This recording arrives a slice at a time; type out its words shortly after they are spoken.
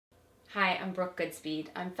Hi, I'm Brooke Goodspeed.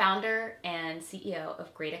 I'm founder and CEO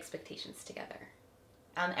of Great Expectations Together.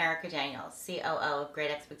 I'm Erica Daniels, COO of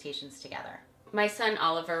Great Expectations Together. My son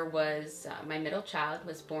Oliver was, my middle child,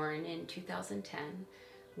 was born in 2010.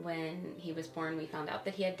 When he was born, we found out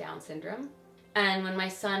that he had Down syndrome. And when my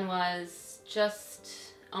son was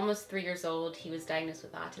just almost 3 years old, he was diagnosed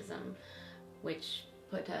with autism, which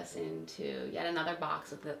put us into yet another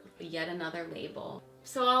box with yet another label.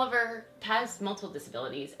 So Oliver has multiple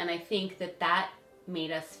disabilities, and I think that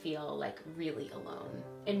made us feel like really alone.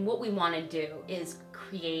 And what we want to do is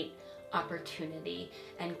create opportunity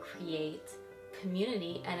and create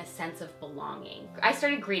community and a sense of belonging. I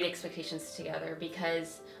started Great Expectations Together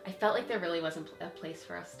because I felt like there really wasn't a place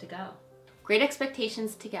for us to go. Great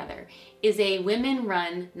Expectations Together is a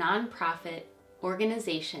women-run nonprofit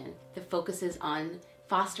organization that focuses on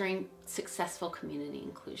fostering successful community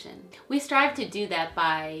inclusion. We strive to do that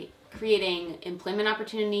by creating employment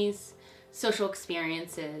opportunities, social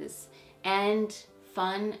experiences, and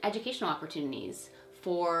fun educational opportunities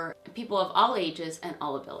for people of all ages and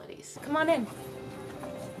all abilities. Come on in.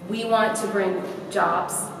 We want to bring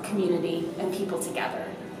jobs, community, and people together,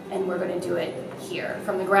 and we're going to do it here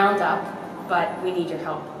from the ground up, but we need your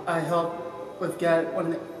help. I help with GET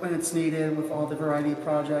when it's needed with all the variety of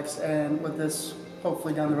projects, and with this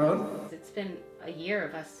hopefully down the road. It's been a year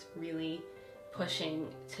of us really pushing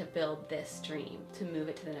to build this dream, to move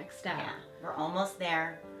it to the next step. Yeah, we're almost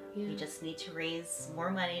there. Yeah. We just need to raise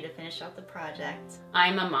more money to finish out the project.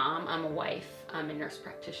 I'm a mom, I'm a wife, I'm a nurse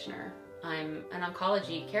practitioner. I'm an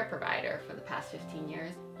oncology care provider for the past 15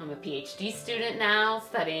 years. I'm a PhD student now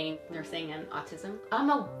studying nursing and autism.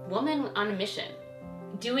 I'm a woman on a mission.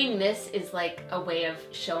 Doing this is like a way of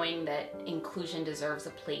showing that inclusion deserves a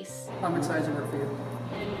place. I'm excited to work for you.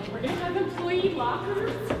 And we're gonna have employee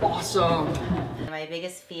lockers. Awesome! My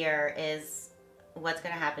biggest fear is what's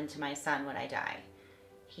going to happen to my son when I die.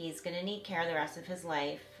 He's going to need care the rest of his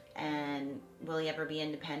life, and will he ever be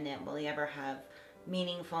independent? Will he ever have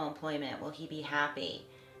meaningful employment? Will he be happy?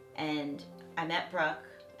 And I met Brooke,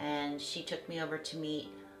 and she took me over to meet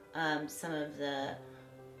some of the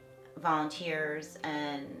volunteers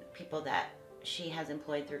and people that she has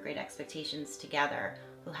employed through Great Expectations Together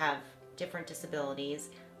who have different disabilities.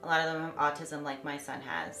 A lot of them have autism like my son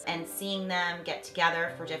has. And seeing them get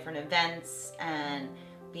together for different events and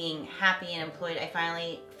being happy and employed, I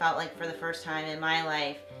finally felt like for the first time in my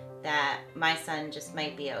life that my son just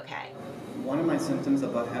might be okay. One of my symptoms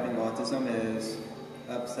about having autism is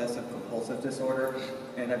obsessive compulsive disorder,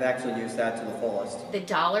 and I've actually used that to the fullest. The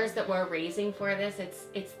dollars that we're raising for this,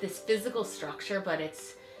 it's this physical structure, but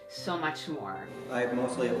it's so much more. I have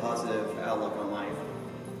mostly a positive outlook on life.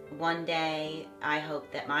 One day, I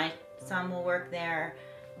hope that my son will work there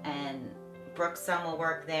and Brooke's son will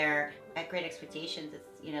work there. At Great Expectations,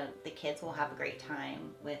 the kids will have a great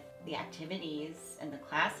time with the activities and the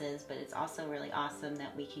classes, but it's also really awesome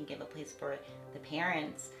that we can give a place for the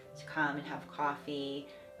parents to come and have coffee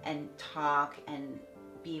and talk and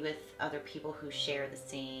be with other people who share the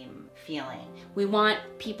same feeling. We want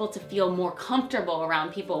people to feel more comfortable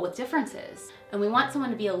around people with differences. And we want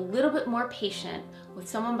someone to be a little bit more patient with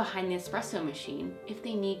someone behind the espresso machine if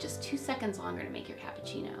they need just 2 seconds longer to make your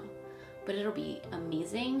cappuccino. But it'll be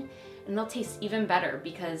amazing, and it'll taste even better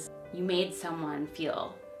because you made someone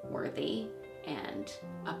feel worthy and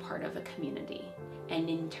a part of a community. And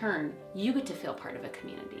in turn, you get to feel part of a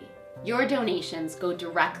community. Your donations go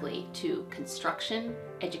directly to construction,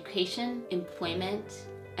 education, employment,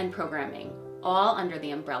 and programming, all under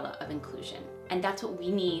the umbrella of inclusion. And that's what we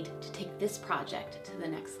need to take this project to the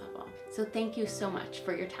next level. So thank you so much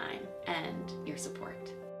for your time and your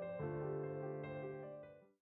support.